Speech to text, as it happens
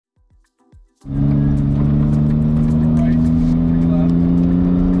So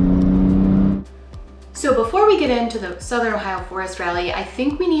before we get into the Southern Ohio Forest Rally, I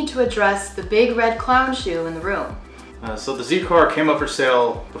think we need to address the big red clown shoe in the room. So the Z car came up for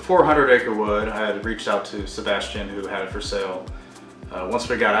sale before 100 Acre Wood. I had reached out to Sebastian, who had it for sale. Once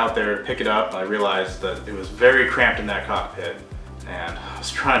we got out there to pick it up, I realized that it was very cramped in that cockpit. And I was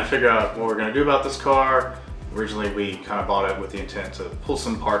trying to figure out what we're going to do about this car. Originally, we kind of bought it with the intent to pull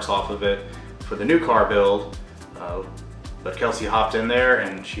some parts off of it for the new car build. But Kelsey hopped in there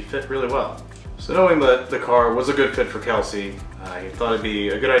and she fit really well. So knowing that the car was a good fit for Kelsey, I thought it'd be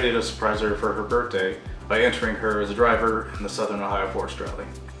a good idea to surprise her for her birthday by entering her as a driver in the Southern Ohio Forest Rally.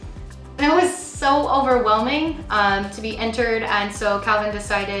 It was so overwhelming to be entered, and so Calvin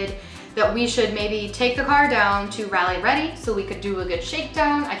decided that we should maybe take the car down to rally ready so we could do a good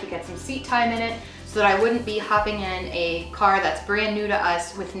shakedown. I could get some seat time in it so that I wouldn't be hopping in a car that's brand new to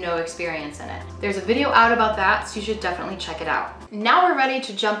us with no experience in it. There's a video out about that, so you should definitely check it out. Now we're ready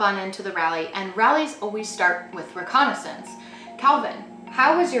to jump on into the rally, and rallies always start with reconnaissance. Calvin,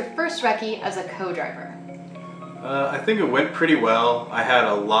 how was your first recce as a co-driver? I think it went pretty well. I had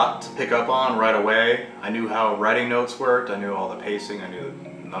a lot to pick up on right away. I knew how writing notes worked, I knew all the pacing, I knew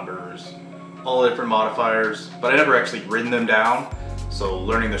the numbers, all the different modifiers, but I never actually written them down. So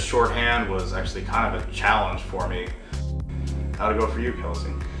learning the shorthand was actually kind of a challenge for me. How'd it go for you,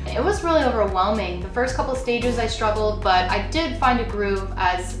 Kelsey? It was really overwhelming. The first couple stages I struggled, but I did find a groove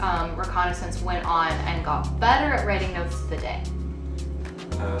as reconnaissance went on and got better at writing notes of the day.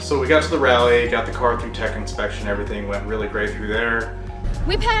 So we got to the rally, got the car through tech inspection, everything went really great through there.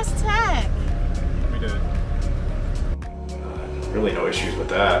 We passed tech. We did. Really no issues with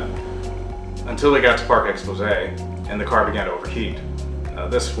that. Until we got to Park Expose and the car began to overheat.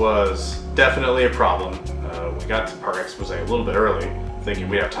 This was definitely a problem. We got to Park Expose a little bit early, thinking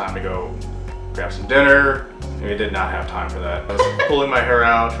we'd have time to go grab some dinner. We did not have time for that. I was pulling my hair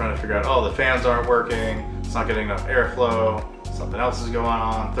out, trying to figure out, oh, the fans aren't working, it's not getting enough airflow, something else is going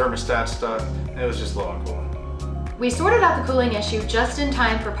on, thermostat stuck. It was just low and cool. We sorted out the cooling issue just in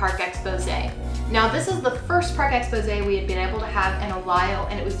time for Park Expose. Now this is the first Park Expose we had been able to have in a while,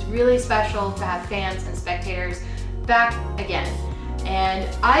 and it was really special to have fans and spectators back again. And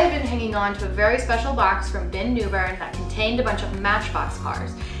I have been hanging on to a very special box from Ben Newbern that contained a bunch of Matchbox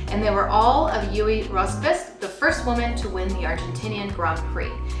cars. And they were all of Yui Rosqvist, the first woman to win the Argentinian Grand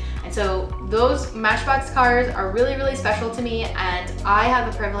Prix. And so those Matchbox cars are really, really special to me, and I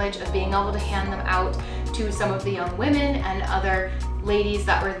have the privilege of being able to hand them out to some of the young women and other ladies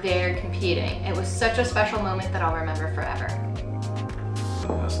that were there competing. It was such a special moment that I'll remember forever.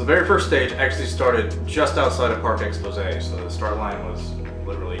 So the very first stage actually started just outside of Park Expose, so the start line was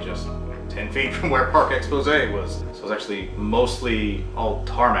literally just 10 feet from where Park Expose was. So it was actually mostly all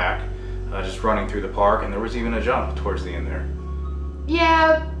tarmac, just running through the park, and there was even a jump towards the end there.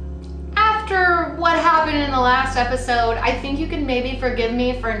 Yeah, after what happened in the last episode, I think you can maybe forgive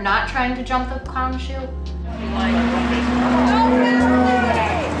me for not trying to jump the clown shoe.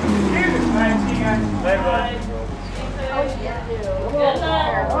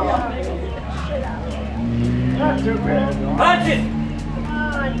 Not too bad. Punch it!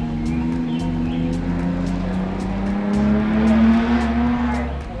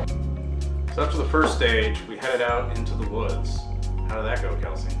 So after the first stage, we headed out into the woods. How did that go,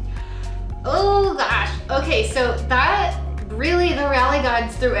 Kelsey? Oh gosh. Okay, so that really, the rally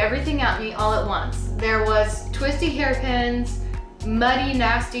gods threw everything at me all at once. There was twisty hairpins, muddy,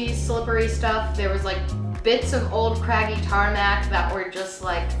 nasty, slippery stuff. There was like bits of old craggy tarmac that were just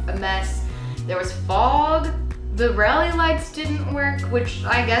like a mess. There was fog. The rally lights didn't work, which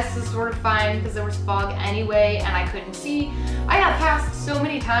I guess is sort of fine because there was fog anyway and I couldn't see. I got passed so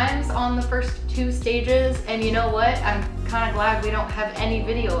many times on the first two stages, and you know what? I'm kind of glad we don't have any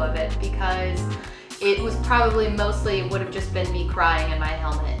video of it, because it was probably mostly would have just been me crying in my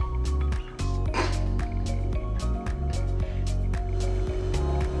helmet.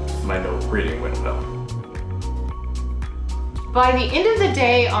 My note reading went well. By the end of the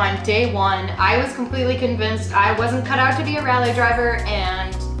day, on day one, I was completely convinced I wasn't cut out to be a rally driver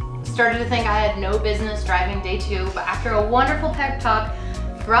and started to think I had no business driving day two. But after a wonderful pep talk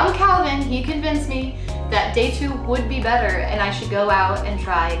from Calvin, he convinced me that day two would be better and I should go out and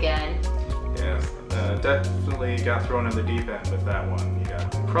try again. Yeah, definitely got thrown in the deep end with that one. You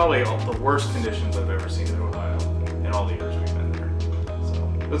got probably all the worst conditions I've ever seen in Ohio in all the years we've been there.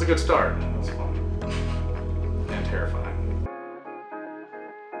 So it was a good start. It was fun and terrifying.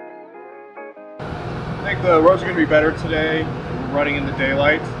 I think the roads are going to be better today, running in the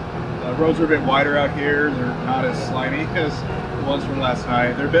daylight. The roads are a bit wider out here, they're not as slimy as the ones from last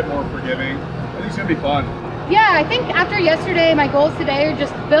night. They're a bit more forgiving. I think it's gonna be fun. Yeah, I think after yesterday, my goals today are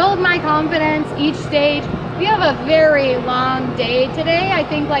just build my confidence each stage. We have a very long day today. I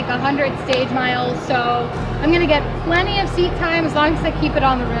think like 100 stage miles. So I'm gonna get plenty of seat time as long as I keep it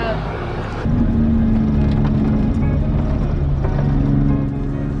on the road.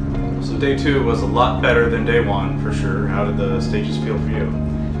 So day 2 was a lot better than day 1 for sure. How did the stages feel for you?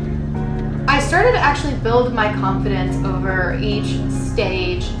 I started to actually build my confidence over each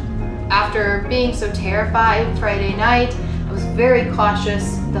stage. After being so terrified Friday night, I was very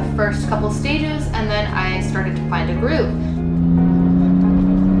cautious the first couple stages, and then I started to find a groove.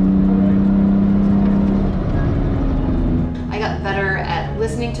 I got better at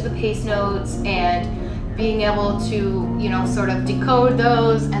listening to the pace notes and being able to, you know, sort of decode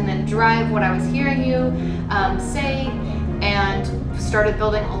those and then drive what I was hearing you say, and started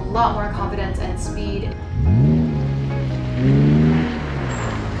building a lot more confidence and speed.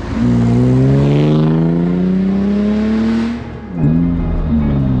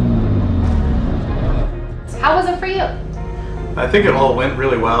 How was it for you? I think it all went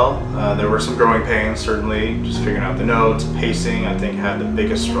really well. There were some growing pains, certainly. Just figuring out the notes, pacing, I think had the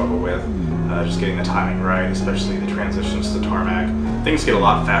biggest struggle with. Just getting the timing right, especially the transitions to tarmac. Things get a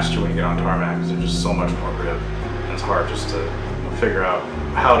lot faster when you get on tarmac because there's just so much more grip. And it's hard just to figure out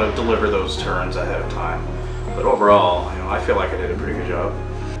how to deliver those turns ahead of time. But overall, you know, I feel like I did a pretty good job.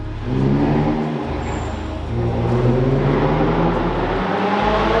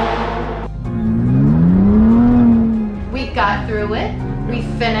 We got through it, we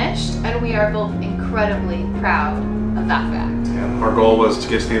finished, and we are both incredibly proud of that fact. Yeah, our goal was to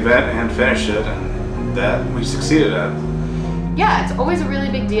get to the event and finish it, and that we succeeded at. Yeah, it's always a really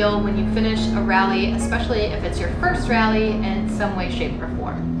big deal when you finish a rally, especially if it's your first rally in some way, shape, or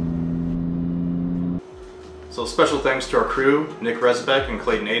form. So special thanks to our crew, Nick Rezbeck and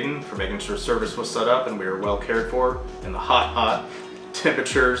Clayton Aiden, for making sure service was set up and we were well cared for in the hot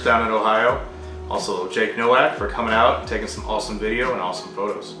temperatures down in Ohio. Also Jake Nowack for coming out and taking some awesome video and awesome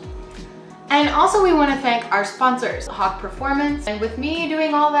photos. And also we want to thank our sponsors, Hawk Performance, and with me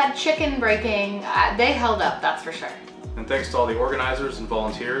doing all that chicken breaking, they held up, that's for sure. And thanks to all the organizers and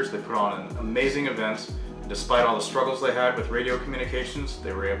volunteers, they put on an amazing event. Despite all the struggles they had with radio communications,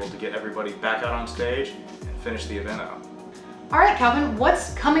 they were able to get everybody back out on stage and finish the event out. All right, Calvin,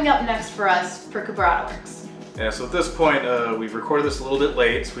 what's coming up next for us for Coupe Autoworks? Yeah, so at this point, we've recorded this a little bit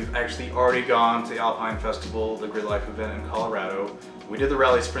late, so we've actually already gone to the Alpine Festival, the Grid Life event in Colorado. We did the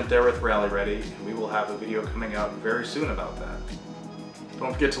rally sprint there with Rally Ready, and we will have a video coming out very soon about that.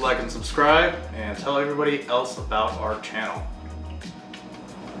 Don't forget to like and subscribe, and tell everybody else about our channel,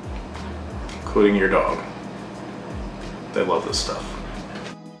 including your dog. They love this stuff.